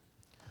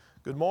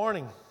Good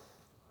morning.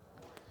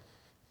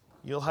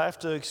 You'll have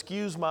to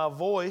excuse my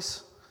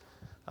voice.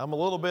 I'm a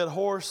little bit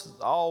hoarse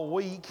all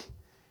week,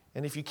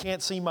 and if you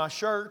can't see my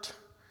shirt,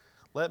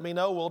 let me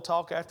know. We'll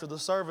talk after the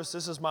service.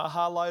 This is my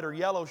highlighter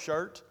yellow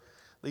shirt.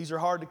 These are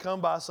hard to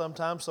come by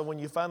sometimes, so when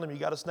you find them, you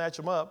got to snatch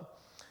them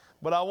up.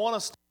 But I want to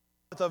start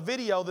with a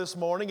video this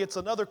morning. It's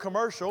another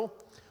commercial.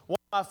 One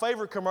of my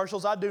favorite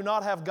commercials. I do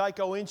not have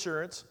Geico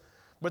insurance,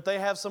 but they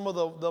have some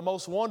of the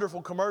most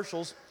wonderful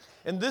commercials.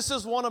 And this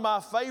is one of my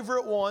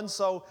favorite ones.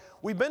 So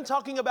we've been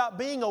talking about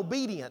being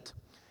obedient.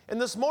 And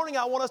this morning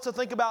I want us to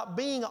think about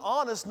being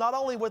honest, not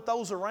only with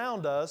those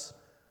around us,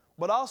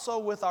 but also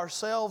with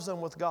ourselves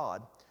and with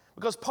God.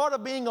 Because part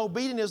of being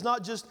obedient is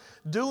not just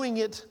doing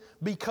it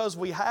because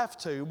we have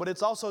to, but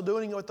it's also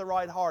doing it with the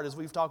right heart, as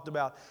we've talked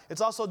about.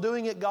 It's also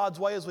doing it God's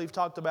way, as we've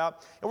talked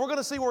about. And we're going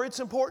to see where it's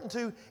important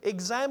to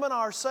examine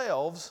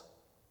ourselves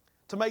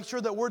to make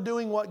sure that we're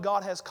doing what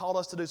God has called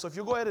us to do. So if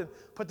you'll go ahead and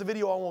put the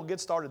video on, we'll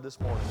get started this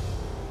morning.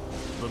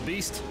 The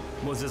beast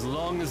was as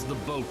long as the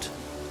boat.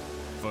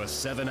 For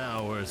 7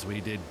 hours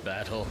we did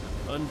battle,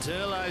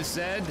 until I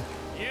said,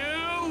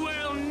 "You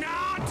will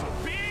not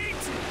beat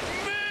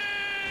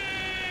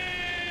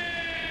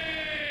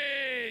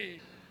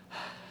me!"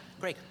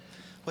 Greg,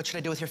 what should I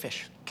do with your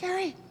fish?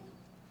 Gary,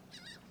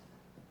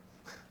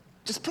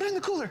 just put it in the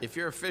cooler. If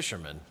you're a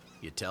fisherman,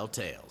 you tell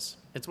tales.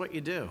 It's what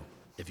you do.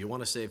 If you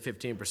want to save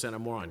 15% or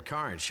more on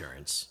car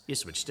insurance, you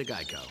switch to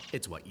Geico.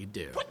 It's what you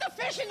do. Put the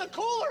fish in the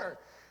cooler.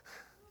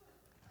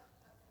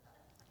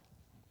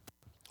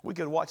 We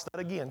could watch that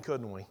again,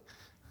 couldn't we?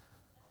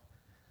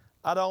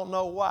 I don't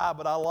know why,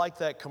 but I like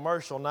that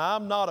commercial. Now,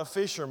 I'm not a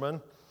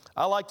fisherman.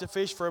 I like to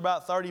fish for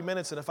about 30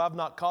 minutes, and if I've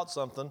not caught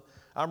something,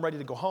 I'm ready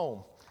to go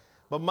home.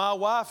 But my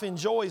wife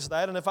enjoys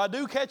that, and if I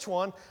do catch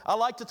one, I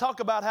like to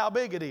talk about how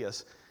big it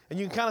is. And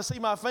you can kind of see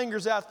my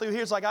fingers out through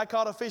here. It's like I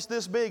caught a fish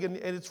this big, and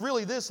it's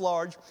really this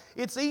large.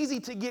 It's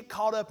easy to get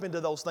caught up into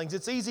those things.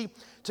 It's easy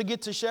to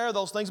get to share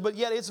those things, but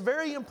yet it's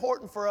very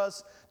important for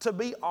us to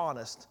be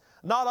honest,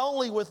 not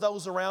only with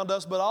those around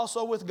us, but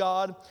also with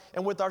God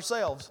and with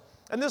ourselves.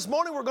 And this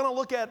morning we're going to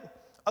look at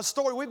a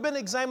story. We've been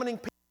examining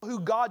people who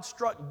God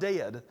struck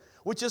dead,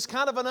 which is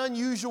kind of an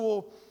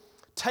unusual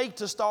take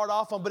to start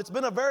off on, but it's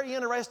been a very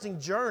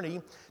interesting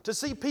journey to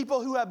see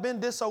people who have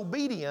been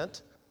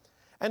disobedient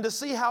and to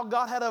see how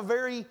God had a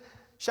very,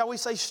 shall we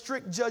say,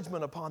 strict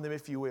judgment upon them,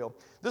 if you will.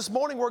 This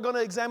morning we're going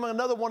to examine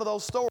another one of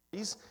those stories,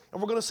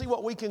 and we're going to see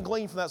what we can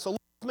glean from that. So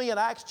look with me in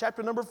Acts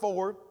chapter number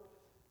 4.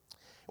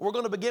 We're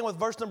going to begin with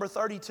verse number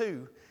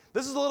 32.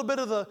 This is a little bit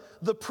of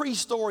the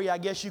pre-story, I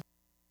guess you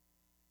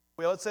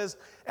will. It says,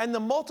 "And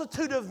the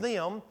multitude of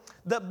them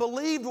that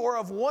believed were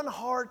of one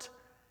heart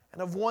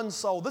and of one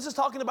soul." This is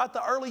talking about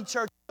the early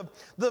church.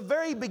 The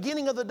very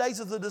beginning of the days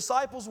of the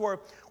disciples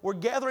were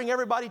gathering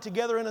everybody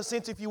together, in a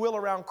sense, if you will,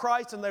 around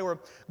Christ, and they were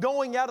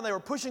going out and they were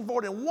pushing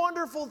forward, and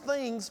wonderful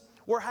things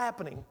were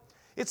happening.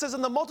 It says,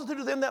 "And the multitude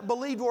of them that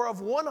believed were of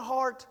one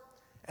heart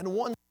and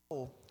one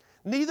soul.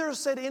 Neither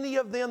said any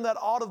of them that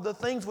aught of the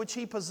things which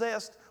he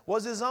possessed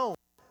was his own,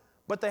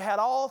 but they had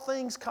all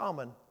things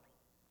common.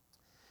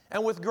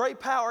 And with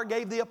great power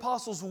gave the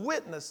apostles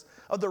witness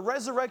of the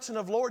resurrection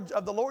of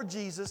the Lord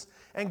Jesus,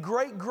 and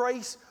great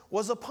grace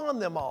was upon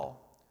them all."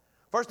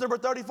 Verse number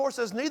 34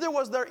 says, "Neither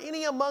was there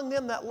any among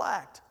them that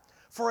lacked.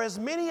 For as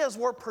many as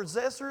were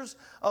possessors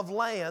of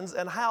lands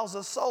and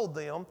houses sold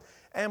them,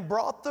 and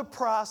brought the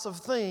price of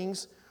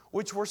things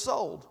which were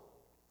sold,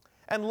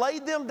 and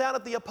laid them down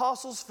at the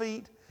apostles'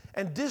 feet,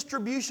 and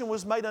distribution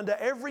was made unto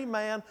every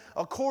man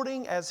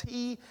according as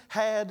he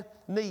had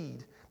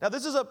need." Now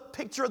this is a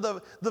picture of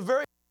the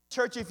very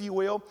church, if you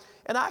will,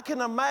 and I can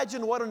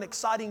imagine what an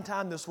exciting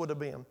time this would have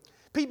been.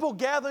 People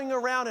gathering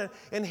around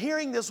and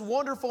hearing this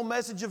wonderful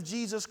message of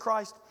Jesus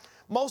Christ,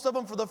 most of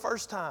them for the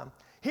first time.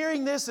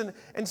 Hearing this and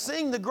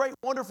seeing the great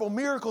wonderful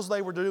miracles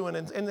they were doing,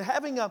 and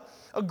having a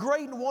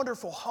great and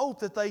wonderful hope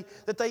that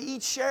they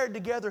each shared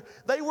together.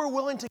 They were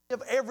willing to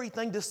give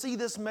everything to see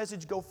this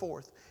message go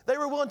forth. They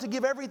were willing to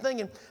give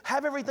everything and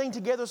have everything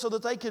together so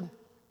that they could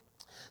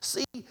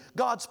see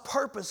God's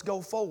purpose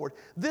go forward.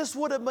 This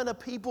would have been a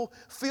people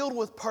filled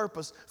with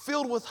purpose,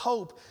 filled with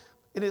hope.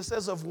 And it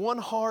says of one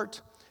heart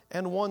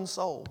and one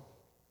soul.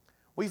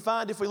 We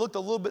find, if we looked a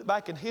little bit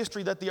back in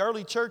history, that the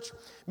early church,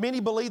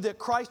 many believed that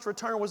Christ's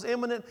return was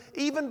imminent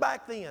even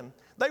back then.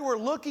 They were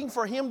looking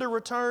for him to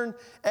return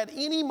at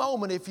any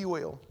moment, if you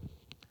will.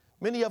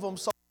 Many of them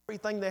sold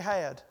everything they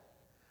had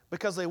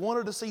because they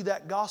wanted to see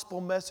that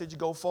gospel message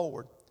go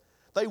forward.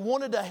 They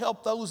wanted to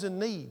help those in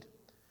need.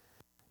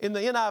 In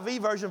the NIV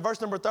version, verse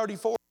number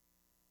 34,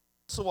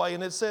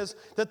 and it says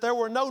that there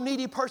were no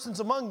needy persons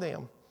among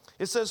them.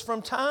 It says,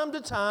 "From time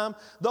to time,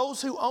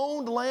 those who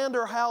owned land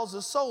or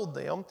houses sold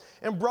them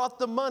and brought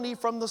the money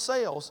from the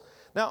sales."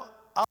 Now,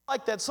 I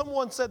like that.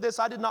 Someone said this.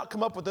 I did not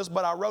come up with this,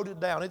 but I wrote it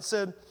down. It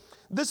said,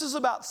 "This is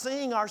about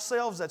seeing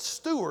ourselves as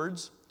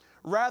stewards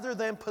rather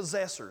than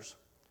possessors."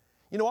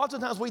 You know,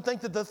 oftentimes we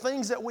think that the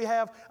things that we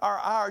have are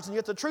ours, and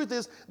yet the truth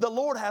is the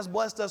Lord has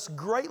blessed us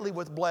greatly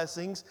with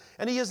blessings,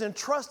 and he has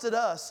entrusted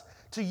us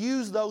to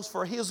use those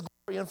for his glory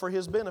and for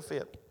his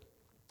benefit.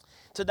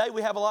 Today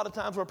we have a lot of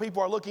times where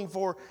people are looking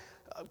for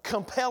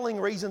compelling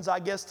reasons, I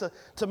guess,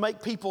 to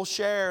make people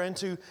share and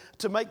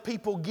to make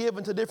people give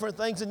into different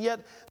things. And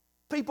yet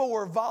people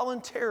were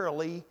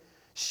voluntarily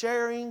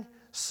sharing,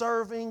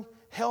 serving,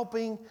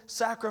 helping,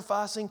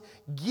 sacrificing,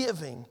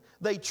 giving.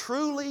 They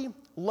truly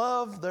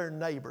loved their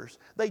neighbors.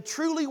 They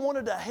truly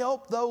wanted to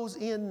help those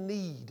in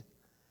need.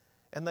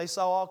 And they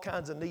saw all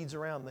kinds of needs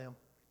around them.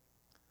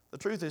 The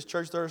truth is,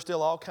 church, there are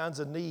still all kinds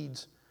of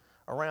needs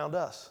around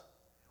us.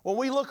 When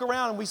we look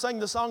around and we sing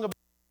the song about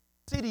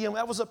the city, and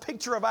that was a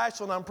picture of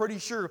Ashland, I'm pretty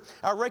sure.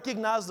 I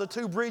recognize the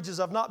two bridges.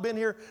 I've not been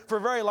here for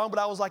very long, but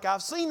I was like,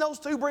 I've seen those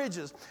two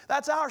bridges.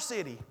 That's our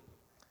city.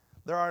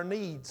 There are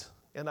needs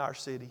in our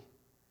city.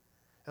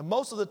 And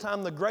most of the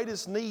time, the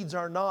greatest needs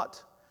are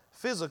not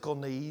physical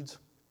needs,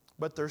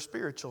 but they're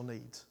spiritual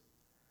needs.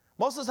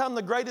 Most of the time,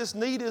 the greatest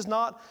need is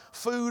not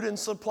food and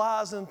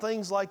supplies and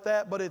things like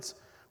that, but it's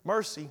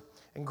mercy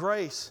and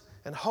grace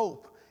and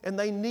hope. And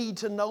they need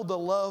to know the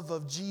love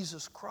of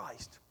Jesus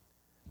Christ.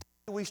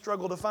 We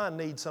struggle to find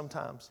needs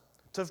sometimes.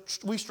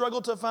 We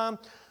struggle to find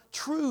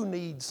true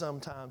needs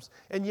sometimes.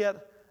 And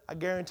yet, I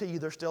guarantee you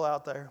they're still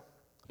out there.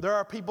 There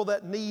are people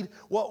that need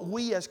what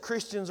we as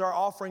Christians are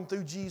offering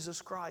through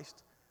Jesus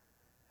Christ.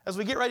 As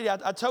we get ready,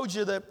 I told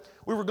you that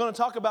we were going to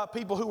talk about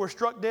people who were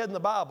struck dead in the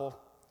Bible.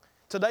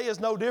 Today is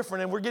no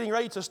different, and we're getting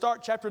ready to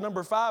start chapter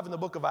number 5 in the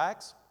book of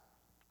Acts.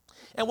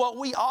 And what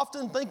we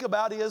often think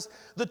about is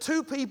the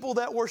two people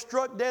that were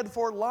struck dead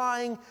for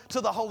lying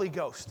to the Holy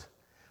Ghost,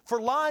 for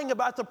lying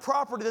about the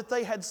property that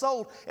they had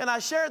sold. And I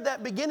shared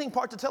that beginning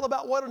part to tell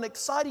about what an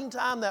exciting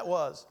time that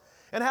was,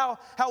 and how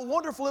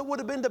wonderful it would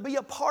have been to be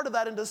a part of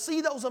that and to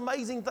see those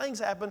amazing things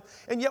happen.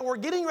 And yet we're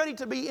getting ready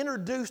to be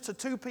introduced to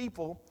two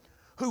people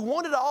who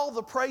wanted all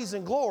the praise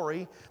and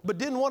glory, but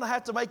didn't want to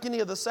have to make any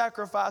of the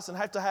sacrifice and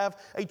have to have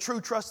a true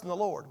trust in the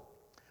Lord.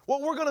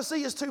 What we're going to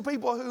see is two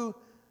people who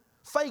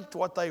faked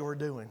what they were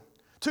doing.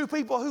 Two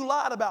people who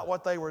lied about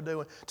what they were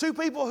doing. Two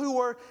people who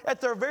were, at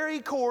their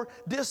very core,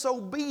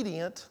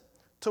 disobedient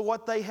to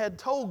what they had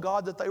told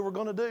God that they were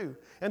going to do,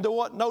 and to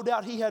what no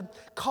doubt He had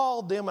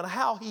called them and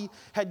how He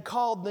had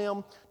called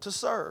them to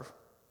serve.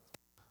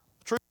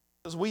 The truth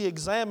is, as we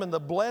examine the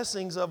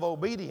blessings of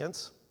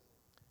obedience,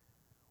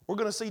 we're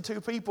going to see two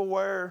people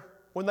where,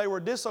 when they were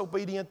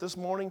disobedient this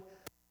morning,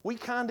 we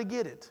kind of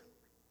get it.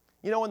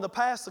 You know, in the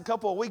past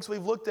couple of weeks,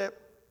 we've looked at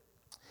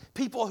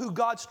people who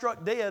God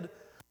struck dead,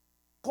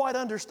 quite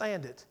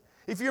understand it.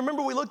 If you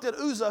remember, we looked at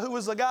Uzzah, who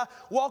was the guy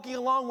walking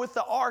along with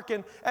the ark,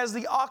 and as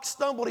the ox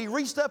stumbled, he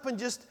reached up and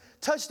just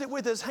touched it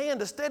with his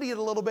hand to steady it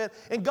a little bit,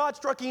 and God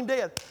struck him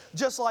dead,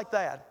 just like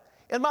that.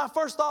 And my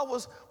first thought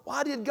was,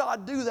 why did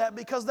God do that?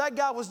 Because that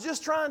guy was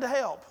just trying to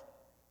help.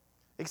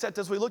 Except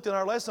as we looked in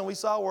our lesson, we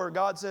saw where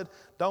God said,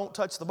 don't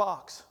touch the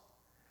box.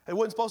 They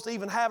wasn't supposed to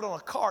even have it on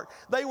a cart.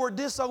 They were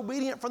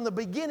disobedient from the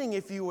beginning,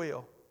 if you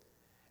will.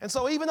 And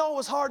so even though it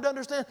was hard to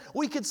understand,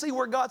 we could see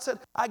where God said,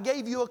 I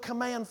gave you a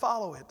command,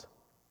 follow it.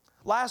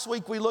 Last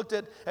week we looked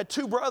at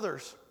two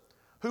brothers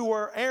who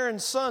were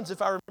Aaron's sons,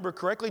 if I remember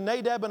correctly,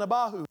 Nadab and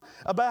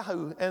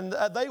Abihu. And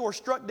they were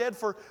struck dead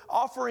for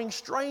offering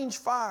strange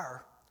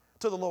fire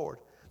to the Lord.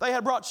 They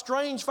had brought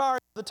strange fire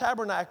to the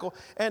tabernacle,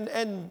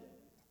 and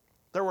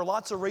there were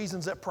lots of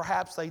reasons that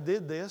perhaps they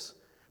did this.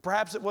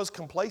 Perhaps it was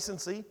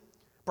complacency.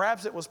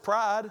 Perhaps it was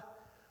pride.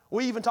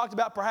 We even talked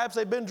about perhaps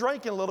they'd been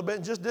drinking a little bit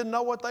and just didn't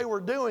know what they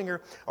were doing,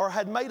 or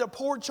had made a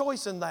poor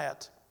choice in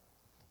that.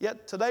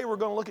 Yet today we're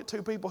going to look at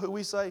two people who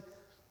we say,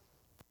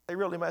 they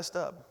really messed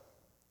up.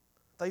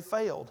 They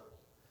failed.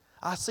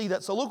 I see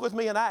that. So look with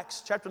me in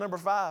Acts chapter number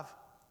 5.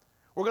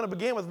 We're going to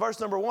begin with verse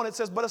number 1. It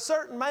says, but a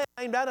certain man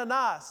named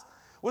Ananias,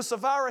 with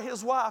Sapphira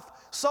his wife,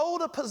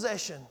 sold a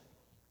possession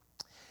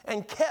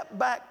and kept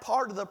back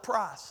part of the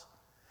price.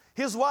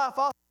 His wife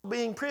also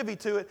being privy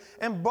to it,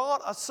 and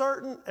brought a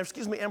certain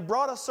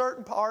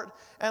part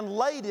and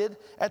laid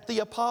it at the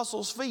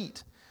apostles'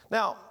 feet.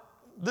 Now,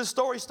 this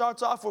story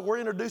starts off where we're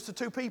introduced to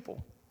two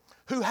people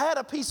who had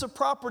a piece of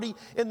property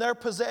in their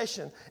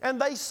possession,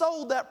 and they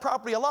sold that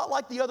property a lot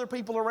like the other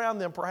people around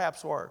them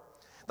perhaps were.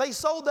 They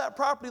sold that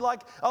property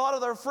like a lot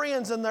of their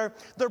friends and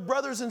their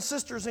brothers and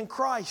sisters in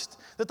Christ,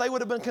 that they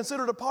would have been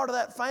considered a part of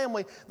that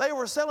family. They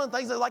were selling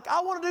things. They're like, I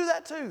want to do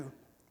that too.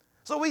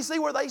 So we see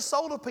where they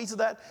sold a piece of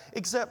that,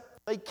 except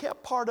they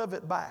kept part of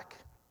it back.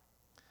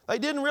 They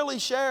didn't really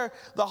share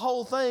the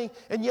whole thing,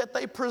 and yet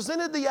they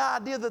presented the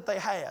idea that they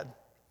had.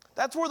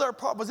 That's where their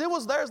part was. It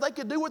was theirs. They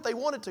could do what they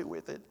wanted to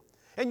with it.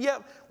 And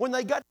yet, when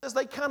they got this,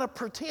 they kind of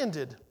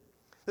pretended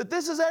that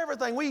this is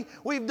everything.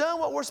 We've done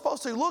what we're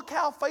supposed to. Look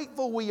how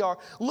faithful we are.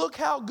 Look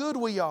how good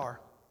we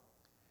are.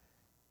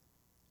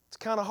 It's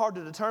kind of hard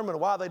to determine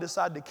why they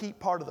decided to keep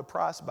part of the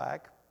price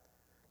back,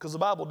 because the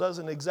Bible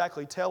doesn't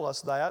exactly tell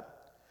us that.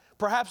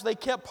 Perhaps they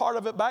kept part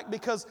of it back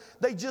because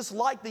they just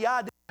liked the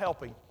idea of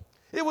helping.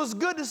 It was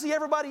good to see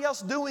everybody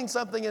else doing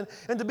something and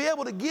to be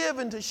able to give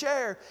and to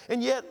share,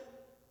 and yet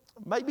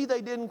maybe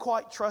they didn't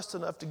quite trust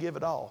enough to give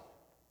it all.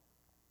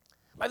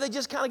 Maybe they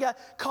just kind of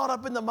got caught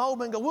up in the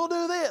moment and go, we'll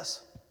do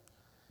this.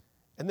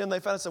 And then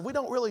they found out and said, we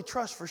don't really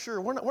trust for sure.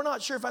 We're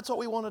not sure if that's what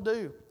we want to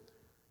do.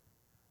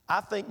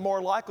 I think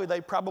more likely they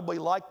probably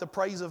like the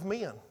praise of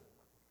men.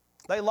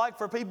 They like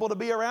for people to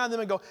be around them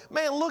and go,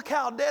 man, look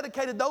how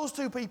dedicated those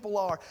two people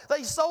are.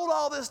 They sold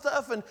all this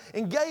stuff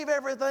and gave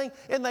everything,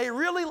 and they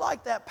really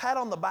like that pat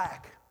on the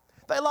back.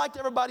 They liked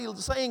everybody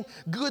saying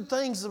good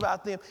things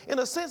about them. In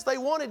a sense, they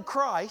wanted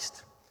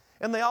Christ,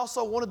 and they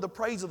also wanted the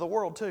praise of the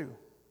world too.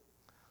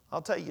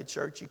 I'll tell you,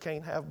 church, you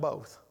can't have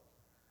both.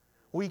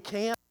 We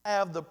can't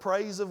have the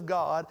praise of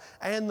God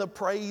and the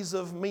praise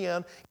of men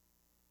in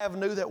the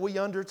avenue that we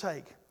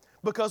undertake.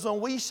 Because when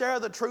we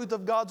share the truth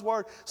of God's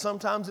Word,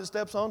 sometimes it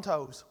steps on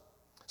toes.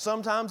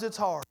 Sometimes it's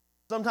hard.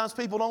 Sometimes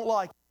people don't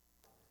like it.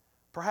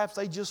 Perhaps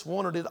they just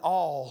wanted it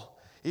all,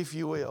 if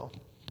you will.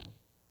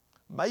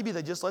 Maybe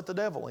they just let the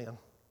devil in.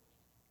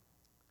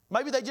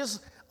 Maybe they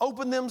just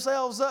opened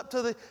themselves up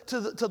to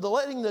the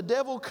letting the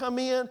devil come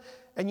in.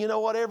 And you know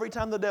what? Every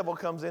time the devil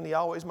comes in, he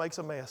always makes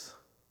a mess.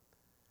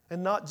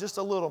 And not just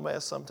a little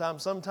mess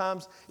sometimes.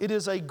 Sometimes it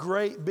is a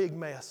great big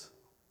mess.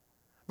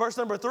 Verse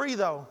number 3,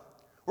 though.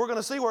 We're going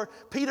to see where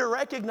Peter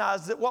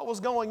recognized that what was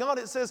going on.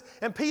 It says,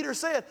 and Peter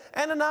said,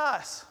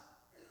 Ananias.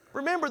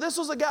 Remember, this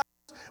was a guy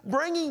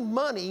bringing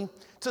money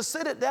to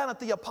sit it down at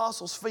the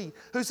apostles' feet,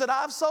 who said,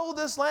 I've sold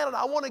this land and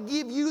I want to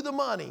give you the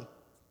money.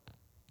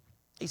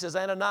 He says,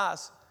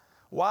 Ananias,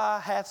 why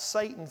hath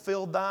Satan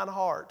filled thine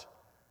heart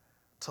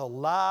to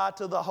lie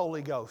to the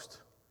Holy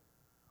Ghost?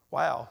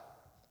 Wow.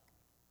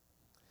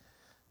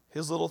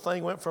 His little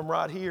thing went from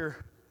right here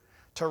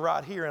to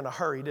right here in a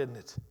hurry, didn't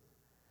it?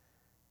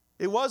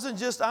 It wasn't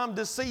just I'm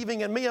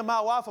deceiving and me and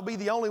my wife will be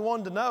the only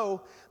one to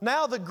know.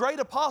 Now the great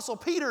apostle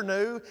Peter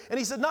knew, and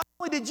he said, not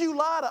only did you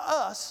lie to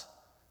us,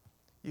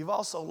 you've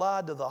also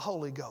lied to the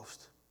Holy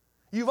Ghost.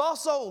 You've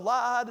also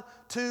lied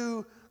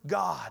to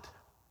God.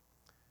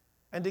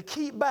 And to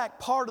keep back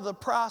part of the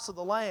price of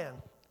the land.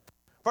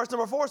 Verse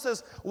number 4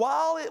 says,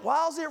 while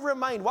it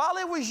remained, while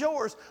it was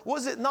yours,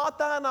 was it not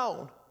thine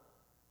own?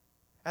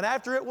 And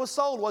after it was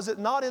sold, was it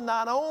not in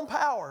thine own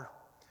power?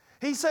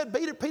 He said,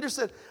 Peter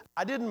said,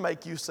 I didn't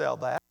make you sell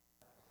that.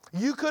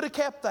 You could have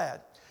kept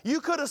that. You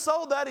could have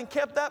sold that and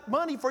kept that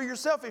money for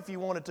yourself if you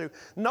wanted to.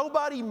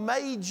 Nobody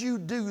made you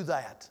do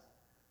that.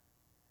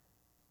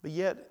 But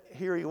yet,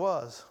 here he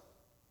was,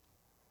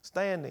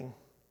 standing,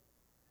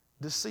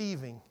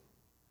 deceiving,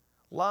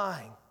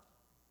 lying.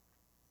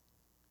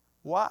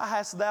 Why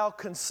hast thou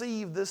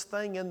conceived this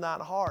thing in thine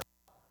heart?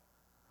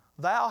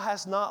 Thou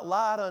hast not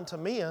lied unto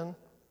men,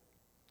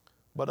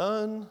 but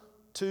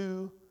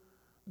unto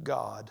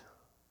God.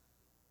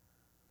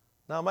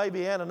 Now,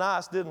 maybe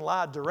Ananias didn't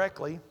lie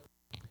directly.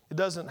 It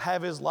doesn't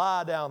have his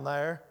lie down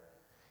there.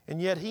 And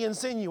yet he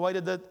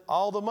insinuated that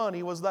all the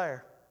money was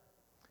there.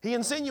 He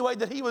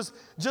insinuated that he was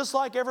just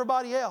like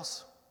everybody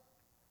else.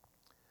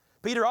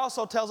 Peter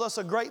also tells us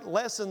a great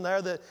lesson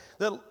there that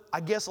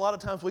I guess a lot of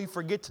times we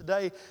forget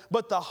today,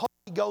 but the Holy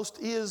Ghost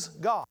is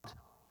God.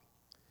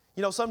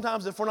 You know,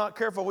 sometimes if we're not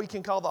careful, we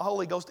can call the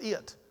Holy Ghost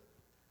it.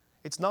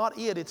 It's not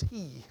it, it's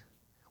He.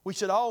 We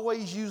should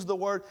always use the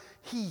word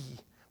He,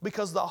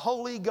 because the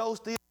Holy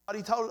Ghost is God.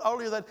 He told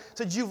earlier that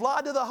said, you've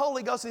lied to the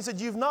Holy Ghost. And he said,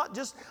 you've not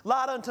just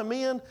lied unto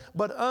men,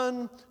 but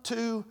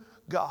unto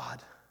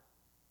God.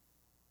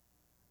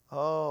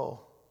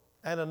 Oh,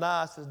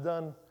 Ananias is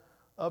done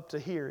up to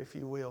here, if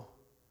you will.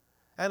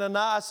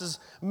 Ananias'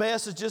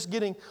 mess is just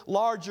getting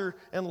larger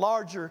and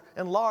larger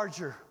and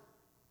larger.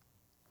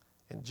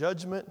 And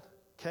judgment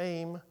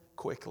came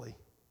quickly.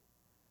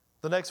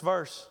 The next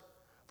verse,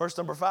 verse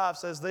number 5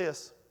 says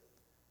this.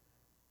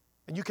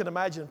 And you can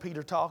imagine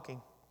Peter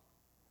talking.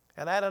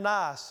 And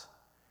Ananias,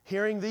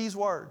 hearing these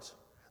words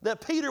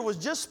that Peter was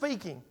just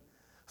speaking,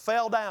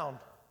 fell down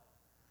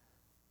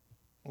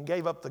and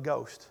gave up the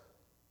ghost.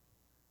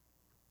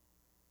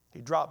 He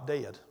dropped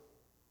dead,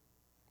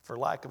 for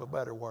lack of a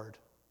better word.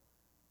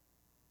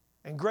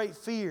 And great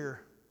fear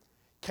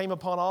came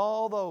upon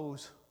all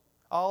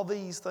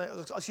them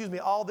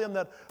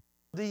that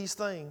these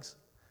things.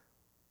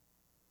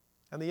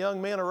 And the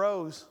young men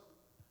arose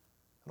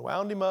and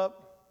wound him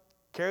up,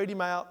 carried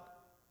him out,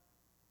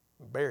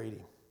 and buried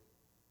him.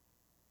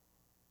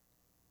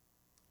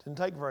 Didn't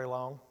take very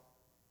long.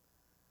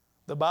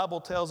 The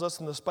Bible tells us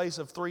in the space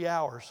of 3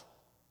 hours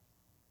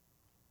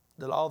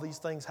that all these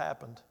things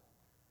happened.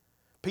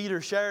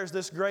 Peter shares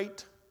this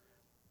great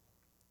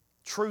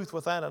truth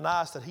with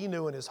Ananias that he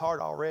knew in his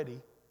heart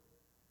already.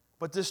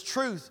 But this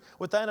truth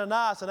with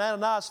Ananias, and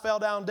Ananias fell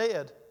down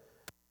dead.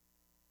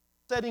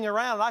 Sitting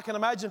around, and I can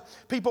imagine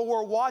people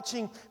were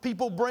watching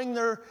people bring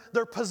their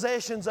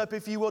possessions up,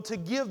 if you will, to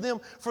give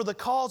them for the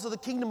cause of the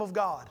kingdom of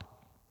God.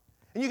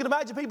 And you can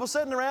imagine people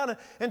sitting around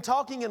and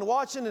talking and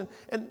watching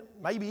and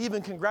maybe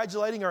even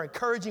congratulating or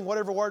encouraging,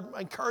 whatever word,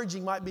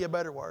 encouraging might be a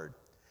better word.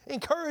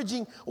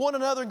 Encouraging one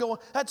another and going,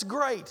 that's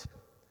great.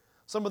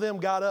 Some of them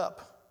got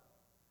up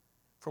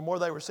from where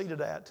they were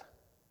seated at.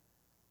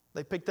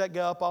 They picked that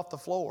guy up off the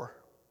floor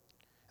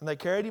and they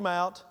carried him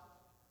out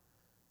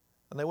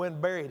and they went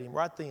and buried him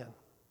right then.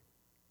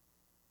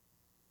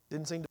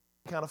 Didn't seem to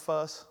be any kind of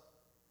fuss.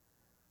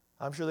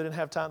 I'm sure they didn't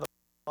have time to do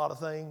a lot of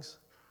things.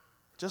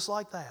 Just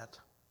like that.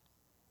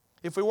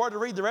 If we were to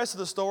read the rest of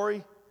the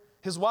story,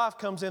 his wife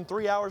comes in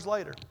 3 hours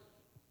later.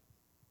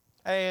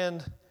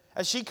 And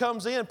as she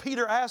comes in,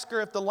 Peter asks her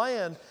if the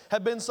land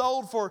had been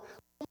sold for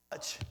how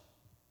much.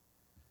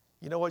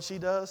 You know what she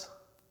does?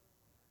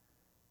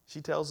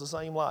 She tells the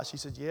same lie. She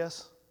said,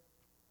 yes.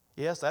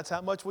 Yes, that's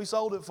how much we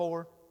sold it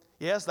for.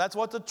 Yes, that's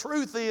what the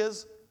truth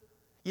is.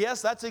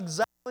 Yes, that's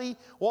exactly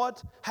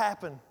what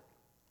happened.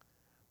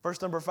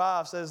 Verse number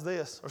 5 says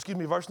this,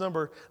 verse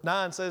number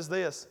 9 says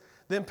this.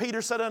 Then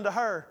Peter said unto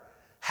her,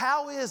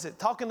 how is it,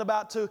 talking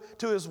about to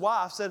his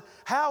wife, said,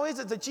 how is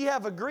it that ye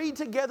have agreed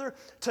together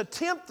to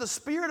tempt the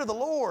Spirit of the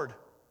Lord?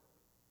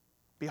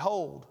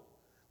 Behold,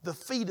 the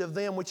feet of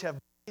them which have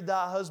buried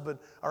thy husband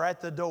are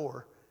at the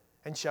door,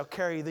 and shall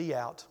carry thee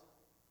out.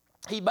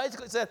 He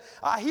basically said,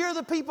 I hear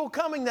the people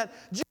coming that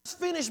just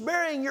finished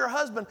burying your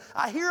husband.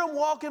 I hear them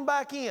walking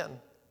back in,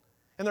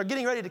 and they're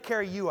getting ready to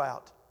carry you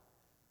out.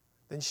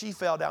 Then she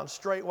fell down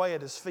straightway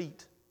at his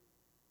feet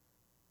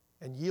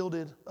and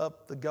yielded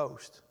up the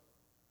ghost.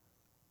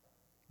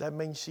 That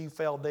means she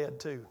fell dead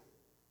too.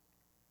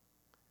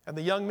 And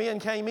the young men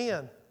came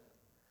in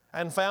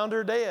and found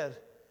her dead,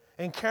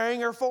 and carrying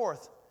her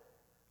forth,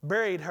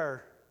 buried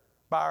her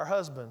by her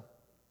husband.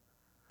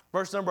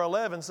 Verse number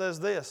 11 says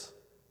this,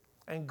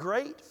 and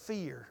great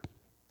fear,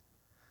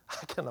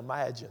 I can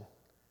imagine,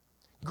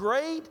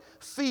 great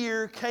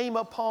fear came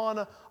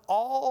upon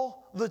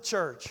all the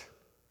church.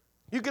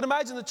 You can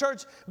imagine the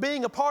church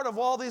being a part of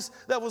all this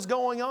that was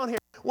going on here.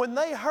 When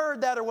they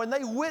heard that, or when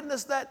they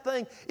witnessed that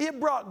thing, it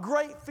brought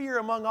great fear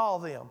among all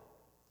of them.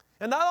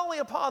 And not only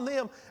upon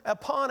them,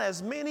 upon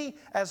as many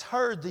as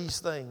heard these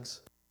things.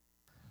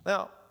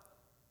 Now,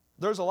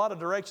 there's a lot of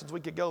directions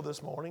we could go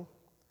this morning.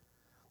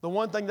 The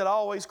one thing that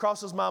always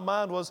crosses my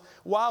mind was,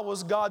 why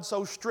was God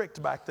so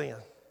strict back then?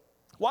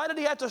 Why did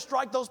he have to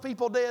strike those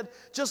people dead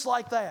just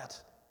like that?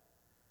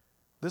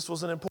 This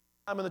was an important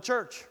time in the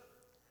church.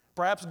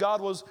 Perhaps God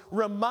was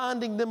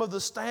reminding them of the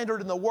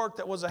standard and the work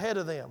that was ahead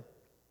of them.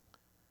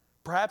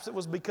 Perhaps it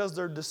was because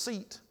their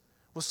deceit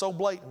was so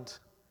blatant,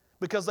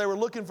 because they were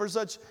looking for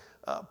such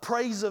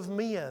praise of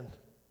men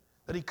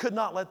that he could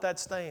not let that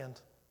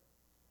stand.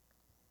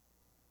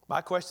 My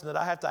question that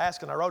I have to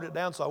ask, and I wrote it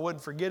down so I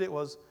wouldn't forget it,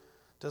 was,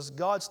 does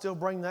God still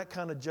bring that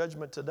kind of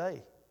judgment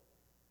today?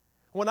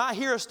 When I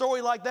hear a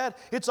story like that,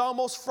 it's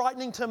almost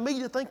frightening to me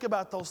to think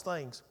about those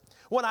things.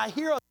 When I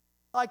hear a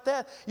like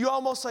that, you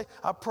almost say,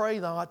 I pray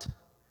not.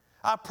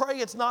 I pray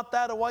it's not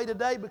that way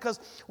today, because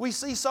we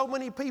see so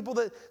many people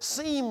that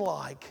seem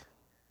like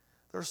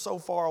they're so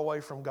far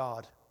away from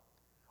God,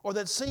 or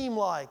that seem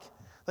like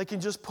they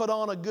can just put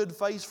on a good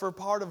face for a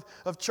part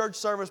of church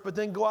service, but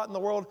then go out in the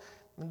world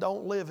and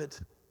don't live it.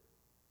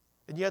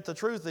 And yet the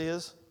truth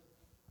is,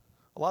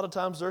 a lot of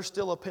times there's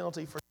still a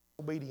penalty for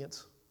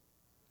obedience.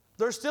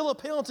 There's still a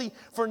penalty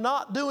for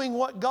not doing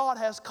what God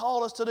has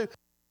called us to do. It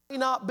may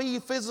not be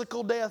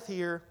physical death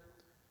here,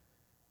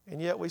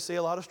 and yet we see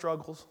a lot of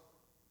struggles.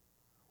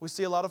 We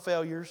see a lot of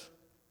failures.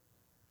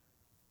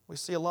 We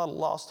see a lot of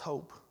lost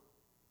hope,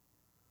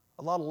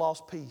 a lot of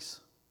lost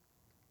peace.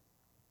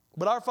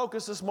 But our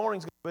focus this morning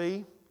is going to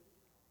be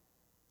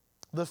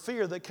the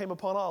fear that came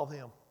upon all of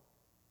them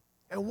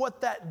and what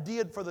that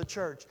did for the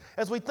church.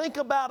 As we think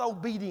about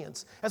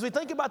obedience, as we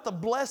think about the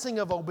blessing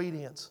of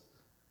obedience,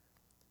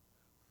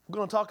 we're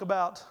going to talk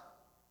about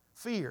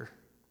fear.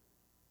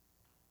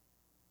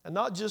 And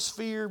not just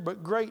fear,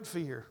 but great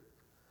fear.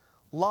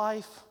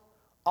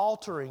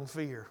 Life-altering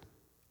fear.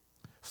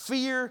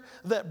 Fear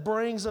that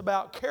brings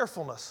about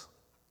carefulness.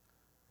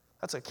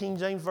 That's a King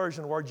James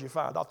Version word you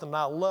find often, and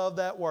I love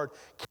that word.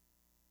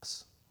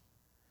 Carefulness.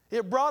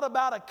 It brought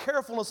about a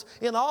carefulness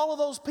in all of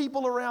those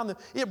people around them.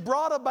 It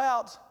brought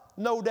about,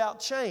 no doubt,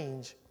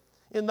 change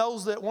in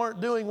those that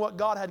weren't doing what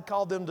God had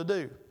called them to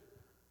do.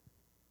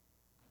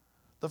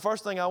 The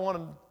first thing I want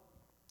to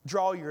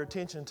draw your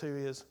attention to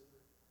is,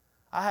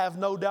 I have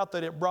no doubt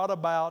that it brought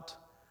about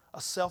a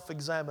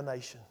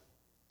self-examination.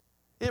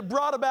 It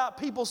brought about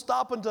people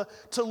stopping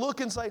to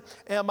look and say,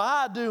 am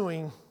I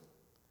doing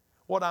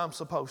what I'm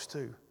supposed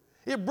to?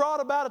 It brought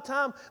about a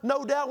time,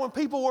 no doubt, when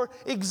people were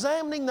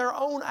examining their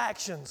own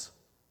actions.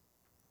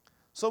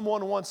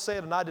 Someone once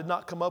said, and I did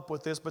not come up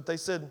with this, but they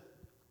said,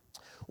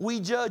 we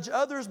judge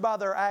others by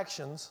their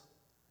actions,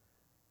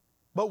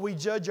 but we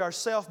judge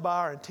ourselves by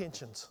our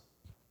intentions.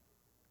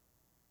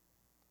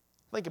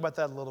 Think about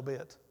that a little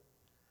bit.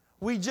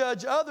 We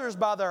judge others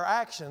by their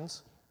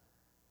actions.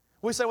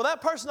 We say, well, that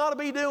person ought to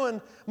be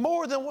doing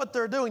more than what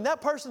they're doing.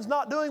 That person's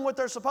not doing what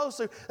they're supposed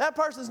to. That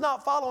person's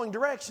not following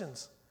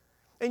directions.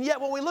 And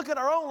yet when we look at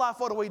our own life,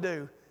 what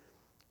do?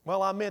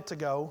 Well, I meant to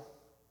go.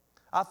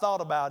 I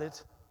thought about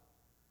it.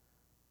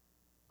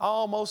 I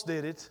almost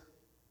did it.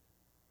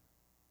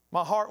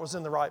 My heart was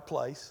in the right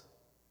place.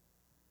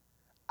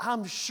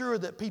 I'm sure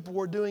that people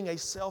were doing a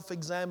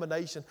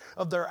self-examination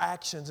of their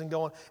actions and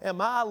going, am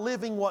I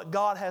living what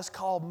God has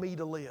called me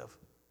to live?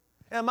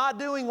 Am I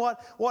doing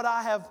what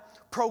I have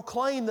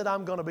proclaimed that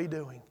I'm going to be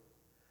doing?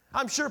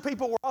 I'm sure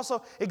people were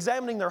also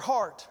examining their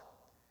heart.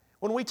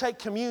 When we take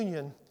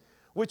communion,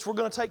 which we're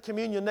going to take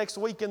communion next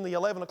week in the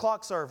 11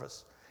 o'clock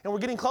service. And we're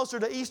getting closer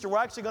to Easter. We're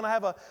actually going to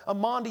have a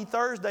Maundy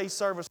Thursday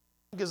service.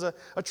 Is a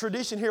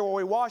tradition here where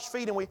we wash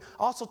feet and we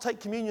also take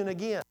communion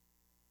again.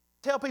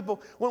 Tell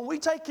people, when we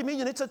take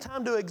communion, it's a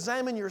time to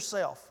examine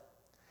yourself.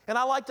 And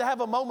I like to have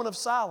a moment of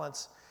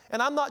silence.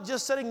 And I'm not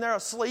just sitting there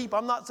asleep.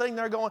 I'm not sitting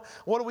there going,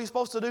 what are we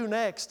supposed to do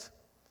next?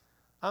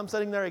 I'm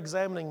sitting there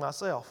examining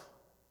myself.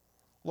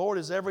 Lord,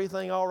 is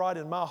everything all right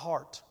in my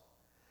heart?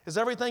 Is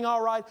everything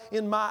all right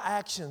in my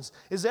actions?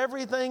 Is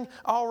everything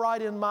all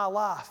right in my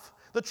life?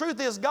 The truth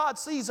is, God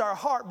sees our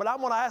heart, but I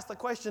want to ask the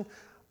question,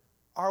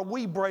 are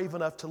we brave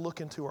enough to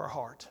look into our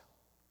heart?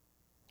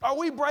 Are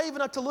we brave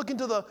enough to look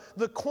into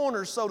the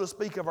corners, so to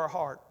speak, of our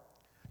heart?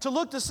 To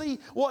look to see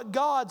what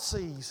God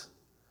sees?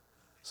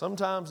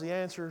 Sometimes the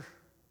answer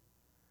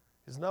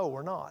is no,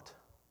 we're not.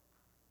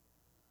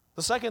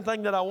 The second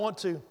thing that I want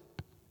to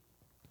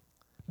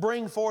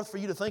bring forth for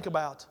you to think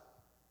about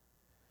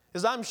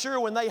is, I'm sure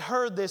when they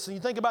heard this, and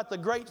you think about the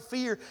great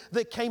fear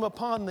that came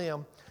upon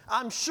them,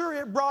 I'm sure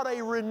it brought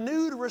a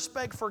renewed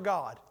respect for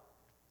God.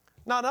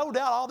 Now, no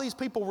doubt all these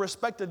people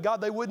respected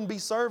God. They wouldn't be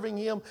serving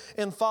Him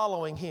and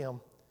following Him.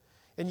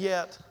 And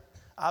yet,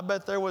 I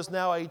bet there was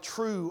now a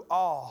true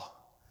awe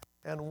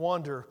and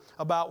wonder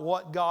about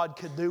what God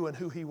could do and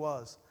who He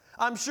was.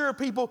 I'm sure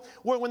people,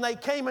 when they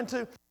came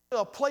into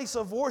a place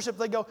of worship,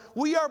 they go,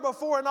 we are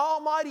before an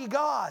almighty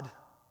God.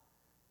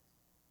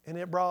 And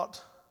it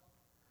brought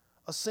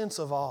a sense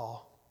of awe,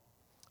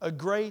 a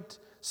great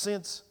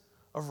sense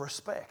of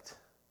respect.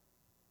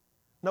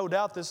 No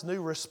doubt this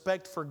new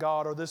respect for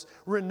God, or this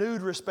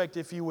renewed respect,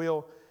 if you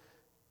will,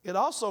 it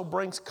also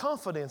brings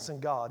confidence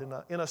in God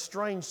in a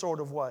strange sort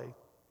of way.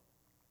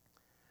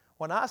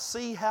 When I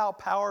see how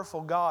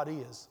powerful God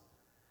is,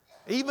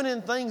 even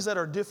in things that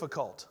are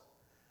difficult,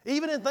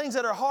 even in things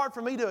that are hard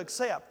for me to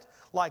accept,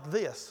 like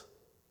this,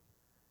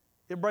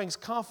 it brings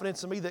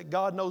confidence in me that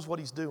God knows what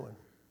He's doing,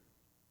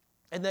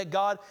 and that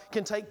God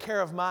can take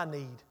care of my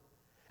need,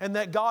 and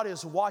that God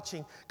is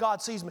watching.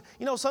 God sees me.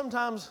 You know,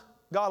 sometimes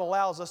God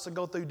allows us to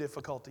go through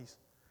difficulties.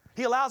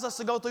 He allows us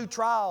to go through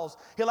trials.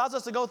 He allows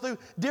us to go through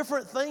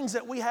different things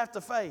that we have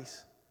to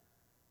face.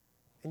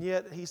 And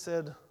yet He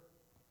said,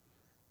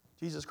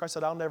 Jesus Christ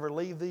said, I'll never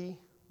leave thee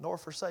nor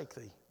forsake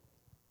thee.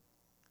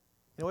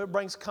 You know, it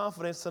brings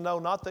confidence to know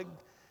not that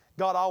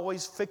God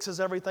always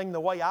fixes everything the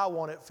way I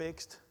want it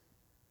fixed,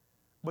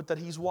 but that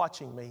He's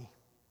watching me,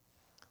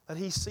 that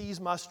He sees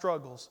my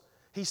struggles,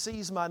 He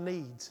sees my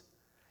needs.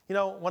 You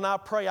know, when I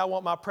pray, I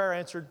want my prayer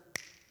answered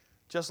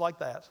just like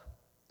that.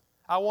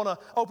 I want to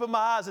open my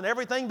eyes and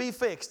everything be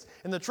fixed.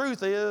 And the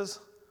truth is,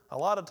 a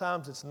lot of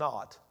times it's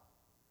not.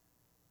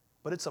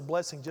 But it's a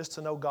blessing just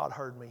to know God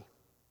heard me.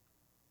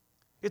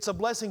 It's a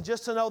blessing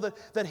just to know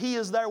that He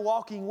is there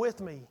walking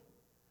with me.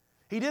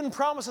 He didn't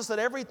promise us that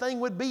everything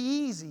would be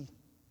easy.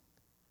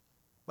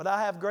 But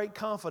I have great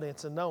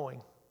confidence in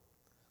knowing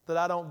that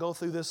I don't go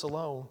through this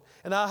alone.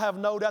 And I have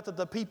no doubt that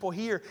the people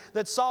here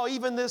that saw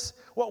even this,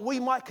 what we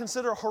might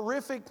consider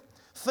horrific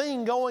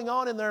thing going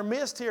on in their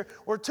midst here,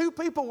 where two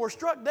people were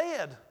struck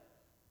dead.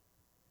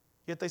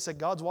 Yet they said,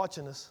 God's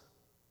watching us.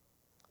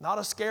 Not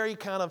a scary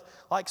kind of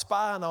like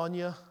spying on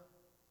you,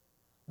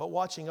 but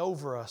watching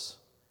over us,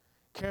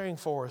 caring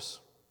for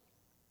us,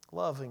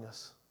 loving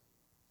us.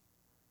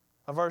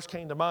 A verse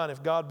came to mind,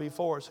 if God be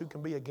for us, who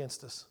can be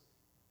against us?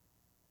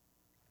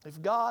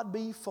 If God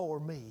be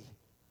for me,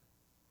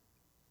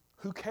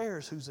 who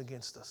cares who's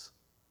against us?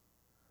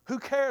 Who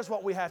cares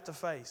what we have to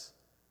face?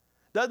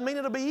 Doesn't mean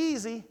it'll be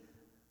easy,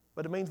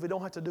 but it means we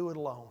don't have to do it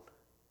alone.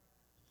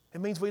 It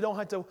means we don't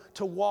have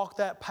to walk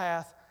that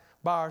path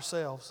by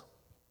ourselves.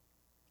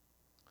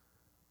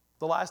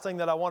 The last thing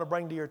that I want to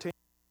bring to your attention,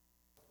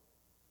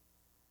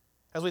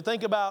 as we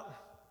think about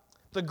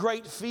the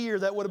great fear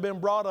that would have been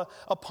brought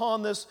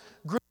upon this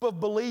group of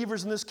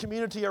believers in this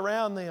community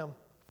around them,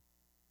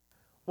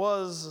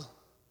 was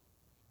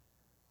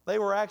they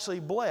were actually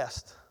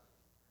blessed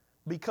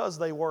because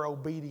they were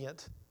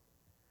obedient.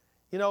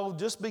 You know,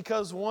 just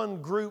because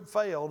one group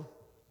failed,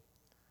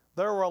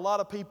 there were a lot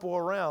of people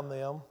around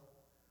them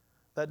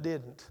that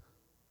didn't.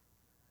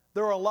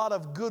 There were a lot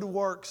of good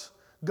works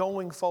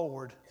going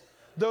forward.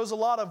 There was a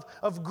lot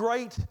of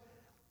great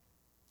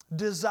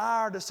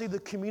desire to see the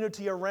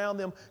community around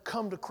them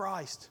come to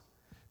Christ.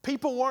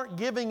 People weren't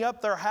giving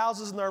up their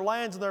houses and their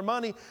lands and their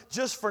money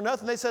just for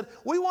nothing. They said,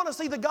 we want to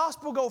see the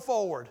gospel go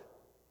forward.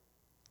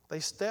 They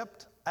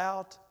stepped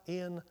out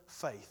in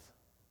faith.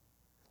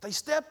 They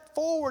stepped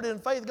forward in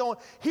faith going,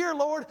 here,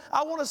 Lord,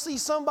 I want to see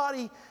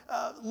somebody's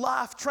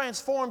life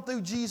transformed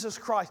through Jesus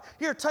Christ.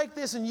 Here, take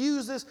this and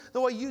use this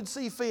the way you'd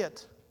see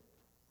fit.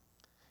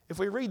 If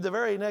we read the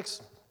very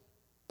next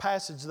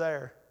passage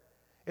there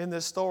in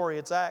this story,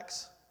 it's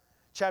Acts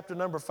chapter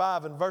number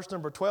 5 and verse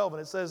number 12,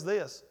 and it says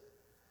this,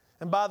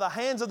 and by the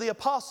hands of the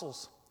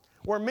apostles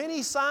were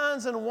many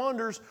signs and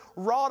wonders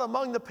wrought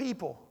among the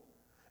people,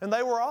 and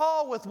they were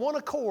all with one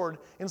accord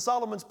in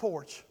Solomon's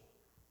porch.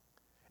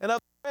 And of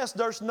the rest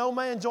durst no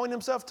man join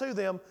himself to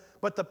them,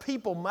 but the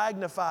people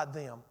magnified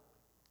them.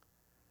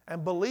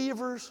 And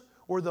believers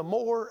were the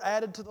more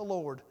added to the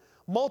Lord,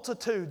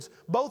 multitudes,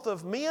 both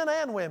of men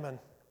and women,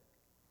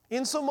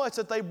 insomuch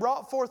that they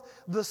brought forth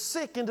the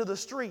sick into the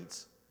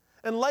streets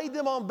and laid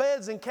them on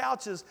beds and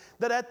couches,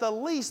 that at the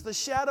least the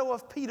shadow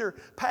of Peter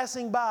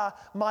passing by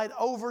might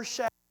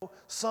overshadow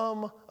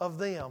some of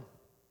them.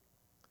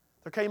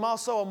 There came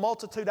also a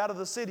multitude out of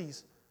the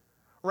cities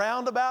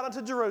round about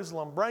unto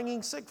Jerusalem,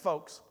 bringing sick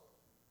folks,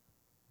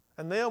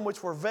 and them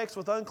which were vexed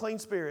with unclean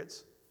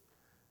spirits,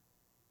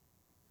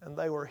 and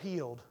they were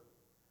healed,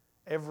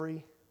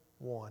 every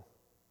one.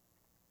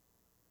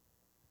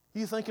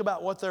 You think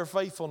about what their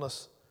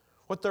faithfulness,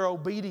 what their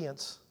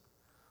obedience,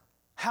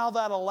 how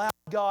that allowed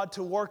God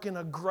to work in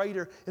a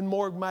greater and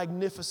more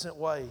magnificent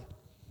way.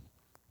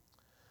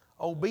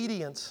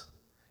 Obedience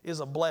is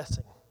a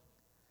blessing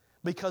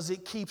because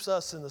it keeps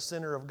us in the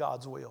center of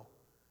God's will.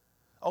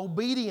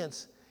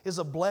 Obedience is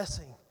a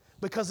blessing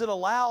because it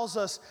allows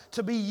us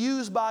to be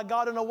used by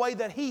God in a way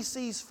that He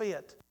sees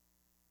fit.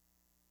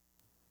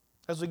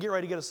 As we get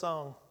ready to get a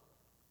song,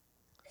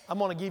 I'm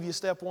going to give you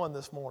step 1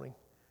 this morning.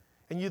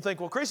 And you think,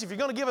 well, Chris, if you're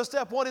going to give us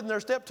step 1, isn't there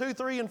step 2,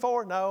 3, and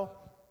 4? No.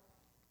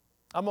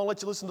 I'm going to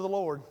let you listen to the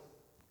Lord.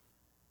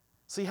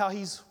 See how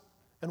He's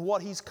and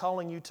what He's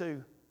calling you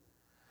to.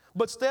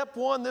 But step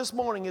 1 this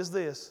morning is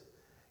this: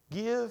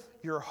 give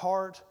your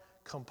heart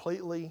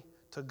completely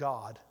to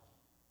God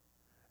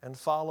and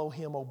follow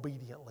Him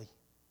obediently.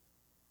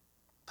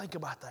 Think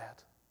about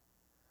that.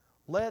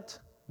 Let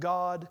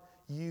God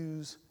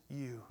use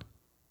you.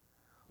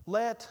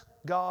 Let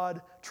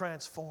God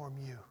transform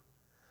you.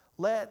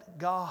 Let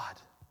God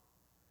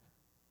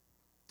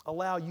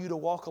allow you to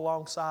walk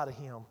alongside of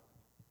Him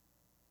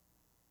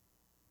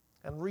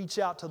and reach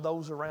out to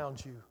those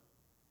around you.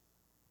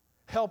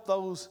 Help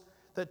those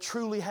that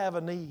truly have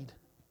a need.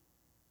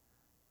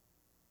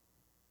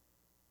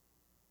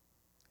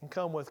 And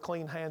come with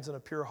clean hands and a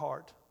pure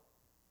heart.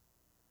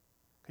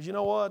 Because you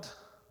know what?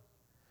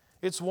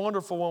 It's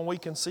wonderful when we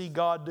can see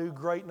God do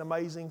great and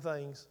amazing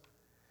things.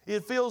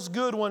 It feels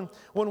good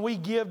when we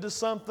give to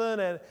something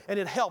and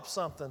it helps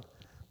something.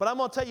 But I'm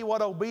going to tell you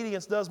what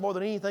obedience does more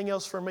than anything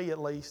else for me, at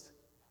least.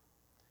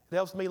 It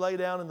helps me lay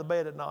down in the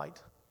bed at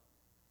night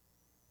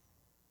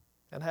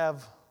and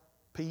have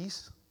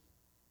peace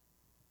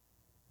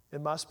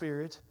in my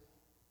spirit,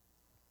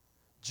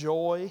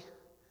 joy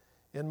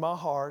in my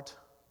heart,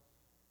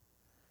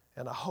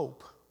 and a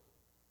hope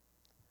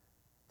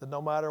that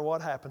no matter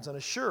what happens, an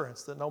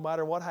assurance that no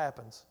matter what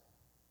happens,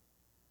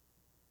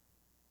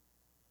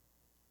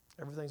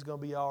 everything's going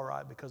to be all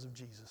right because of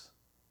Jesus.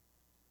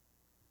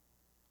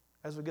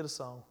 As we get a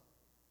song.